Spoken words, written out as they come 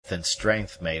health and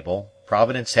strength, Mabel,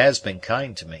 Providence has been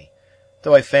kind to me,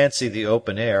 though I fancy the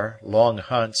open air, long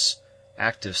hunts,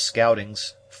 active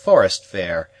scoutings, forest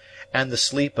fare, and the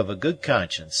sleep of a good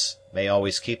conscience may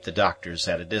always keep the doctors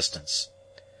at a distance.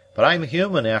 But I'm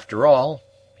human after all.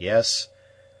 Yes,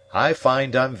 I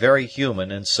find I'm very human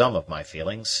in some of my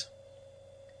feelings."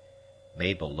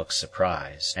 Mabel looked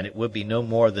surprised, and it would be no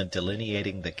more than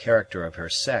delineating the character of her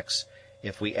sex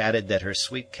if we added that her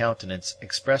sweet countenance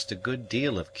expressed a good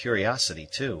deal of curiosity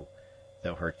too,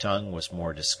 though her tongue was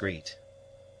more discreet.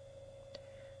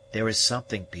 "There is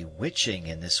something bewitching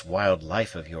in this wild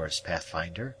life of yours,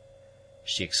 Pathfinder,"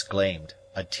 she exclaimed,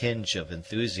 a tinge of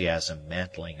enthusiasm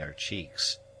mantling her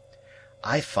cheeks.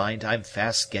 "I find I'm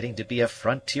fast getting to be a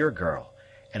frontier girl,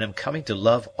 and am coming to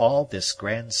love all this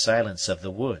grand silence of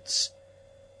the woods.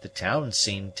 The towns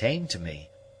seem tame to me,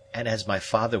 and as my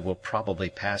father will probably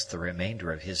pass the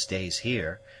remainder of his days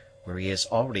here, where he has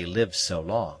already lived so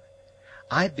long,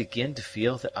 I begin to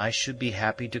feel that I should be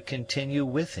happy to continue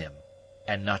with him,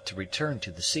 and not to return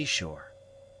to the seashore."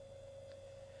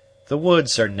 "The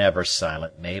woods are never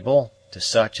silent, Mabel, to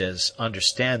such as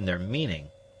understand their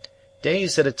meaning.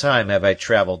 Days at a time have I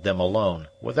travelled them alone,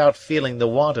 without feeling the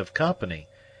want of company;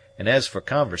 and as for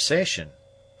conversation,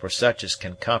 for such as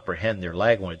can comprehend their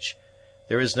language,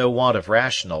 there is no want of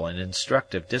rational and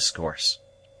instructive discourse."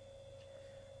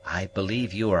 "I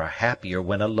believe you are happier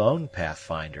when alone,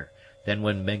 Pathfinder, than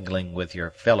when mingling with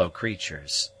your fellow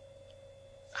creatures."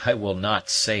 "I will not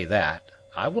say that.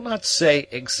 I will not say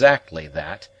exactly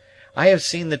that. I have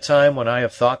seen the time when I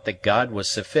have thought that God was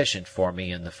sufficient for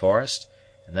me in the forest,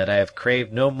 and that I have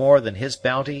craved no more than his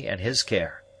bounty and his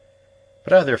care.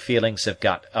 But other feelings have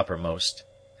got uppermost,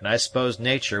 and I suppose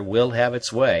nature will have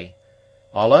its way.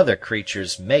 All other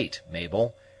creatures mate,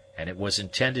 Mabel, and it was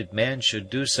intended man should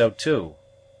do so too."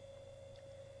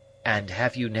 "And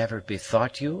have you never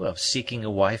bethought you of seeking a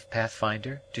wife,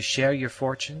 Pathfinder, to share your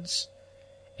fortunes?"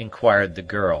 inquired the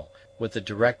girl, with the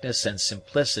directness and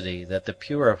simplicity that the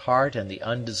pure of heart and the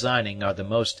undesigning are the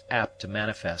most apt to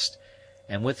manifest,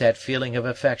 and with that feeling of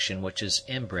affection which is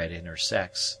inbred in her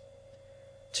sex.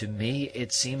 "To me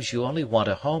it seems you only want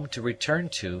a home to return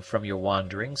to from your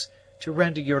wanderings to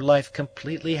render your life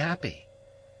completely happy.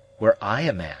 Were I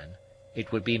a man,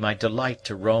 it would be my delight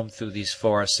to roam through these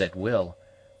forests at will,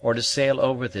 or to sail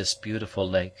over this beautiful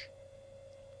lake."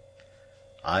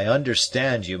 "I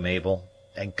understand you, Mabel,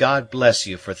 and God bless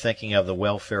you for thinking of the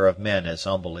welfare of men as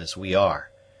humble as we are.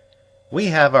 We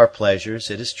have our pleasures,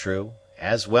 it is true,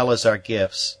 as well as our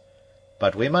gifts,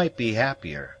 but we might be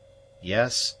happier.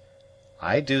 Yes,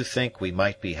 I do think we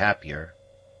might be happier."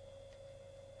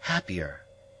 "Happier?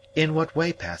 In what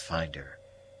way, Pathfinder?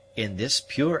 In this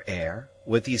pure air,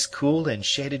 with these cool and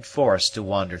shaded forests to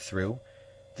wander through,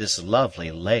 this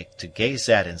lovely lake to gaze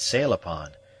at and sail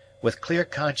upon, with clear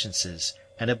consciences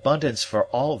and abundance for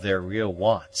all their real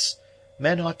wants,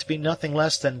 men ought to be nothing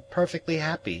less than perfectly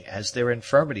happy as their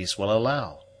infirmities will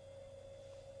allow."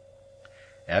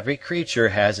 "Every creature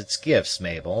has its gifts,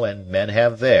 Mabel, and men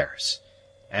have theirs,"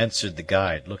 answered the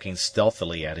guide, looking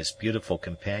stealthily at his beautiful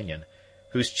companion,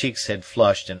 whose cheeks had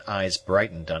flushed and eyes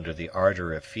brightened under the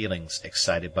ardor of feelings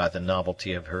excited by the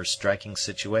novelty of her striking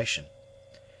situation.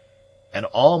 "And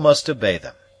all must obey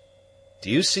them. Do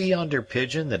you see yonder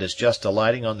pigeon that is just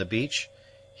alighting on the beach,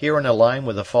 here in a line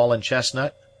with the fallen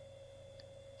chestnut?"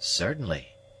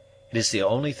 "Certainly. It is the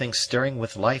only thing stirring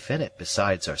with life in it,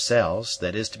 besides ourselves,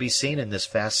 that is to be seen in this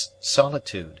vast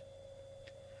solitude."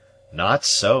 "Not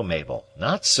so, Mabel,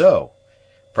 not so.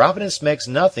 Providence makes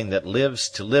nothing that lives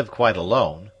to live quite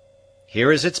alone.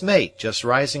 Here is its mate, just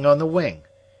rising on the wing.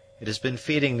 It has been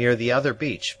feeding near the other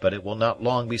beach, but it will not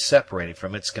long be separated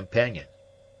from its companion."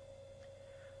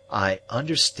 "I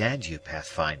understand you,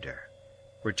 Pathfinder,"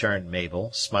 returned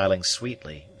Mabel, smiling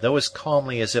sweetly, though as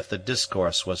calmly as if the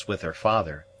discourse was with her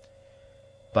father.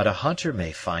 "But a hunter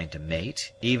may find a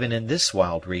mate, even in this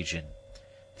wild region.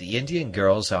 The Indian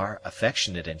girls are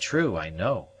affectionate and true, I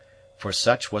know, for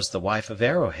such was the wife of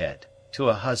Arrowhead, to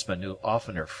a husband who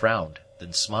oftener frowned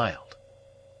than smiled."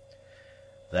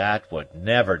 "That would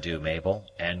never do, Mabel,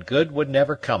 and good would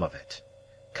never come of it.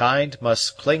 Kind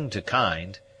must cling to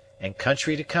kind, and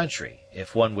country to country,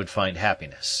 if one would find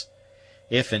happiness.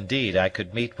 If, indeed, I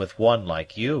could meet with one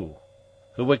like you,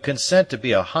 who would consent to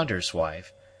be a hunter's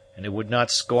wife, and who would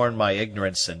not scorn my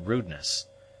ignorance and rudeness,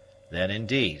 then,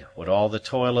 indeed, would all the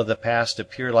toil of the past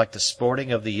appear like the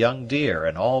sporting of the young deer,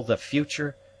 and all the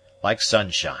future like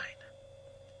sunshine."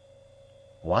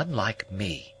 "One like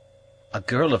me, a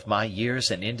girl of my years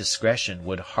and indiscretion,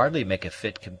 would hardly make a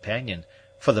fit companion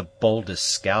for the boldest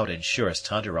scout and surest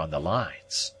hunter on the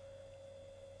lines."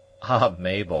 "Ah,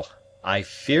 Mabel, I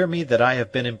fear me that I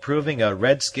have been improving a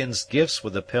redskin's gifts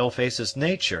with a paleface's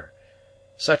nature.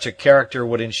 Such a character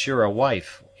would ensure a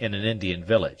wife in an Indian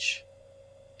village."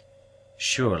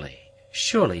 "Surely,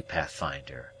 surely,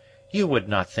 Pathfinder, you would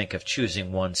not think of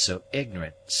choosing one so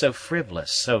ignorant, so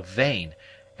frivolous, so vain,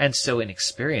 and so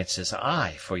inexperienced as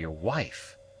I for your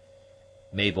wife."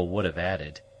 Mabel would have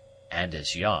added, "and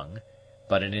as young,"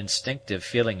 but an instinctive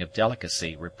feeling of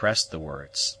delicacy repressed the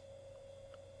words.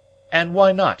 "And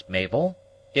why not, Mabel?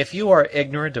 If you are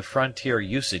ignorant of frontier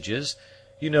usages,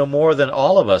 you know more than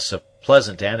all of us of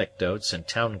pleasant anecdotes and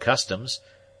town customs.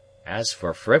 As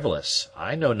for frivolous,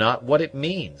 I know not what it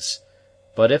means;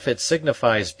 but if it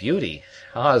signifies beauty,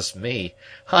 ah's me,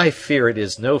 I fear it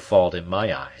is no fault in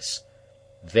my eyes.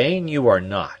 Vain you are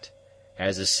not,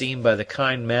 as is seen by the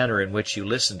kind manner in which you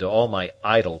listen to all my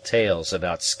idle tales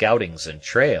about scoutings and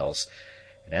trails;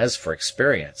 and as for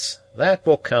experience, that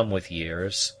will come with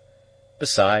years.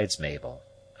 Besides, Mabel,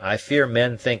 I fear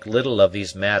men think little of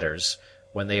these matters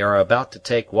when they are about to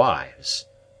take wives.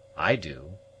 I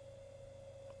do."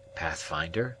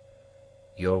 "Pathfinder,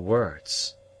 your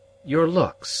words, your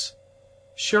looks,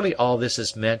 surely all this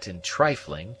is meant in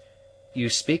trifling? You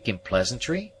speak in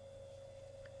pleasantry?"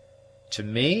 "To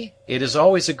me it is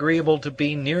always agreeable to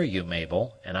be near you,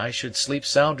 Mabel, and I should sleep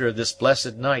sounder this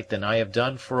blessed night than I have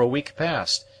done for a week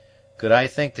past, could I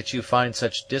think that you find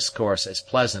such discourse as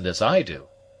pleasant as I do."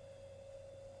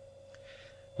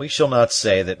 We shall not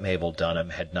say that Mabel Dunham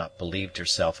had not believed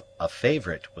herself a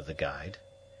favorite with the guide.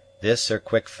 This her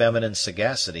quick feminine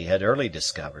sagacity had early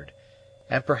discovered,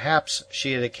 and perhaps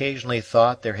she had occasionally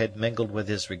thought there had mingled with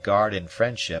his regard and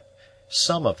friendship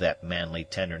some of that manly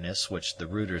tenderness which the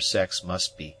ruder sex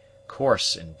must be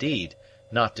coarse indeed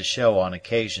not to show on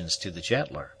occasions to the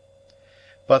gentler.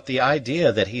 But the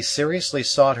idea that he seriously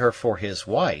sought her for his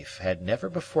wife had never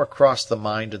before crossed the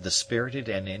mind of the spirited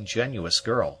and ingenuous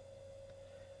girl.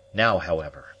 Now,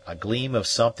 however, a gleam of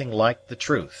something like the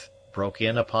truth broke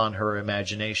in upon her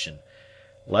imagination,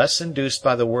 less induced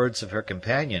by the words of her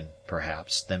companion,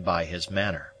 perhaps, than by his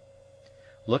manner.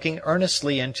 Looking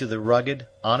earnestly into the rugged,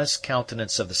 honest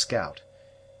countenance of the scout,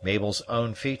 Mabel's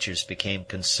own features became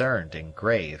concerned and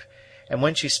grave, and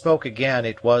when she spoke again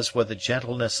it was with a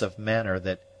gentleness of manner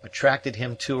that attracted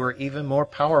him to her even more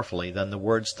powerfully than the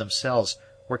words themselves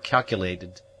were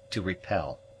calculated to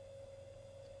repel.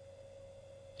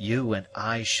 "You and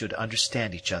I should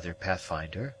understand each other,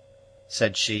 Pathfinder,"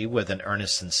 said she with an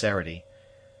earnest sincerity,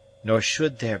 "nor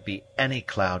should there be any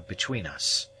cloud between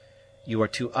us. You are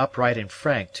too upright and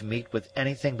frank to meet with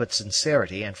anything but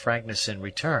sincerity and frankness in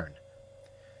return.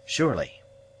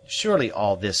 Surely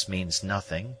all this means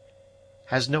nothing,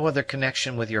 has no other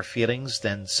connection with your feelings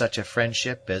than such a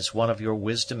friendship as one of your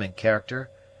wisdom and character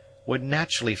would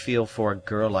naturally feel for a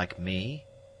girl like me?"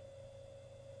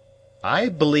 "I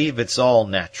believe it's all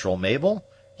natural, Mabel.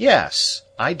 Yes,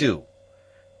 I do.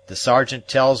 The Sergeant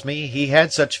tells me he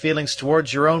had such feelings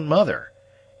towards your own mother,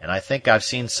 and I think I've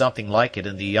seen something like it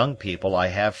in the young people I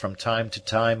have from time to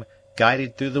time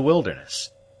guided through the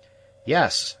wilderness.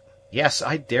 Yes,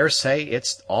 I dare say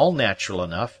it's all natural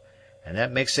enough, and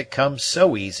that makes it come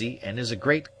so easy, and is a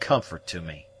great comfort to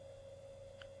me."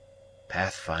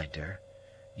 "Pathfinder,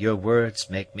 your words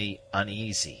make me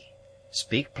uneasy.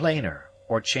 Speak plainer,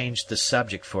 or change the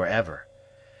subject for ever.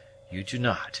 You do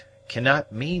not,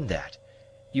 cannot mean that.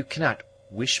 You cannot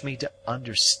wish me to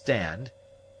understand."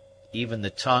 Even the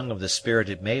tongue of the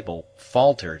spirited Mabel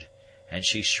faltered, and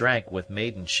she shrank with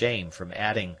maiden shame from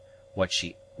adding what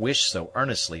she wished so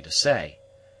earnestly to say.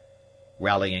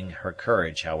 Rallying her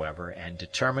courage, however, and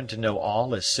determined to know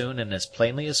all as soon and as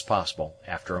plainly as possible,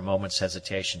 after a moment's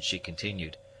hesitation she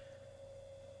continued,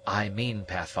 "I mean,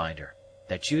 Pathfinder,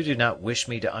 that you do not wish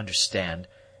me to understand,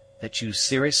 that you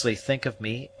seriously think of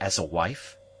me as a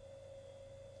wife?"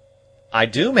 "I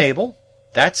do, Mabel.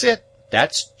 That's it,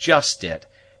 that's just it,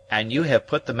 and you have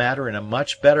put the matter in a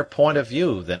much better point of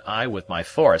view than I with my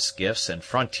forest gifts and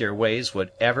frontier ways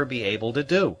would ever be able to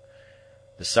do.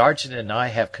 The Sergeant and I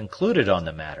have concluded on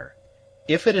the matter,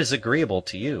 if it is agreeable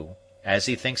to you, as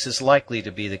he thinks is likely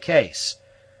to be the case,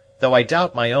 though I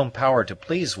doubt my own power to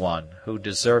please one who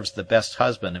deserves the best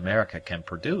husband America can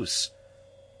produce."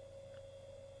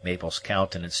 Mabel's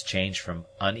countenance changed from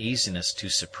uneasiness to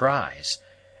surprise,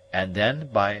 and then,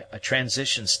 by a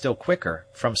transition still quicker,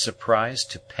 from surprise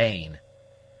to pain.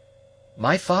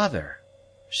 "My father!"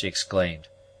 she exclaimed.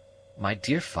 "My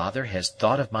dear father has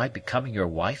thought of my becoming your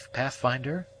wife,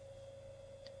 Pathfinder?"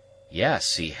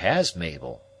 "Yes, he has,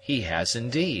 Mabel, he has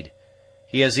indeed.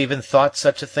 He has even thought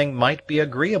such a thing might be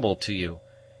agreeable to you,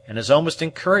 and has almost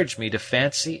encouraged me to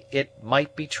fancy it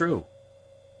might be true."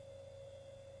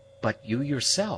 "But you yourself,